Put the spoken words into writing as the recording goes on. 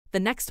The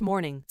next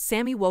morning,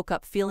 Sammy woke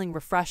up feeling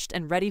refreshed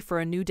and ready for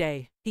a new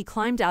day. He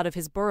climbed out of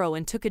his burrow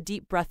and took a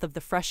deep breath of the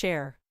fresh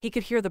air. He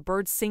could hear the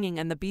birds singing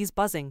and the bees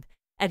buzzing,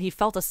 and he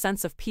felt a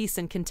sense of peace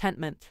and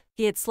contentment.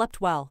 He had slept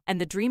well, and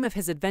the dream of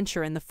his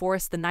adventure in the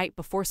forest the night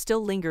before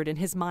still lingered in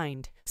his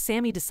mind.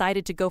 Sammy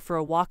decided to go for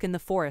a walk in the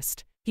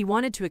forest. He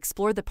wanted to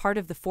explore the part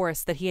of the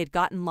forest that he had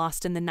gotten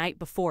lost in the night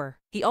before.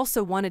 He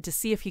also wanted to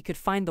see if he could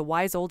find the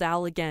wise old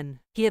owl again.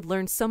 He had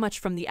learned so much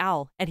from the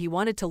owl, and he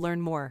wanted to learn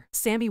more.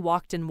 Sammy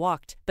walked and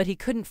walked, but he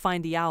couldn't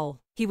find the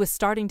owl. He was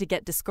starting to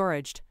get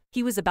discouraged.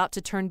 He was about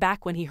to turn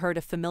back when he heard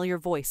a familiar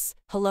voice.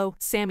 "Hello,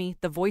 Sammy,"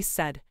 the voice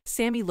said.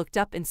 Sammy looked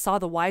up and saw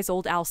the wise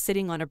old owl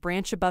sitting on a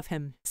branch above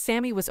him.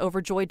 Sammy was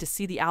overjoyed to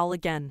see the owl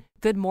again.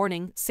 "Good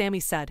morning," Sammy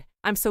said.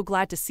 "I'm so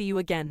glad to see you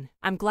again."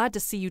 "I'm glad to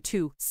see you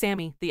too,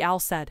 Sammy," the owl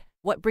said.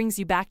 "What brings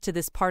you back to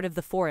this part of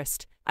the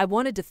forest?" "I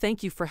wanted to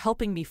thank you for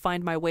helping me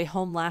find my way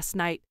home last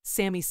night,"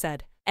 Sammy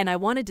said. "And I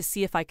wanted to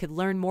see if I could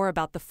learn more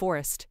about the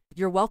forest."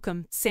 "You're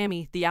welcome,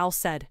 Sammy," the owl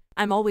said.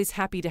 "I'm always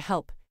happy to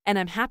help. And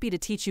I'm happy to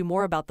teach you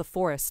more about the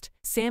forest."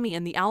 Sammy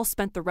and the owl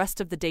spent the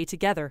rest of the day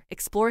together,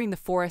 exploring the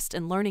forest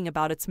and learning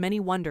about its many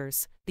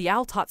wonders. The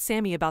owl taught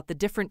Sammy about the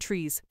different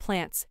trees,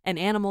 plants, and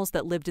animals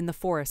that lived in the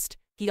forest.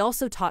 He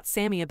also taught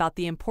Sammy about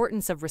the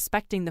importance of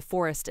respecting the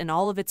forest and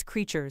all of its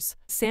creatures.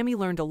 Sammy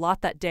learned a lot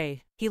that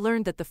day. He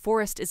learned that the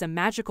forest is a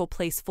magical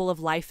place full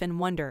of life and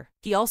wonder.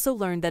 He also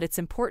learned that it's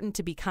important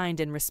to be kind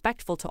and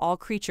respectful to all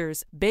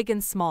creatures, big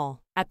and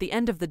small. At the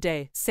end of the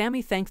day,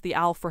 Sammy thanked the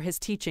owl for his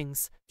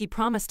teachings. He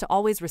promised to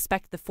always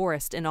respect the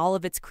forest and all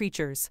of its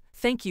creatures.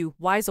 "Thank you,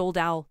 wise old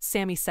owl,"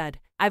 Sammy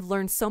said. "I've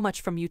learned so much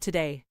from you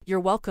today."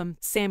 "You're welcome,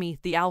 Sammy,"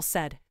 the owl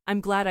said.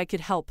 "I'm glad I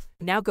could help.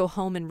 Now go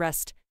home and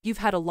rest. You've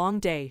had a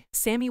long day."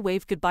 Sammy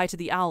waved goodbye to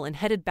the owl and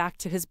headed back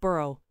to his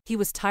burrow. He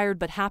was tired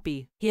but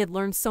happy. He had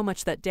learned so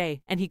much that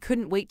day, and he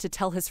couldn't wait to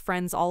tell his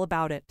friends all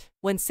about it.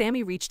 When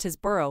Sammy reached his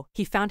burrow,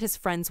 he found his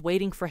friends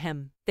waiting for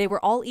him. They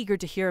were all eager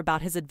to hear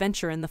about his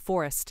adventure in the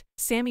forest.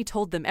 Sammy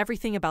told them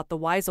everything about the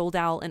wise old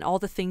owl and all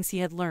the things he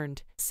had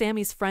learned.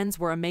 Sammy's friends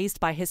were amazed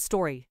by his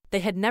story. They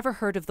had never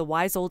heard of the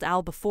wise old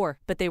owl before,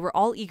 but they were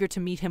all eager to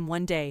meet him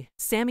one day.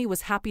 Sammy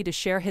was happy to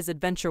share his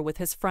adventure with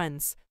his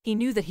friends. He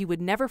knew that he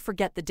would never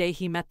forget the day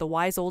he met the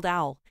wise old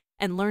owl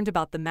and learned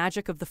about the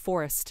magic of the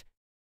forest.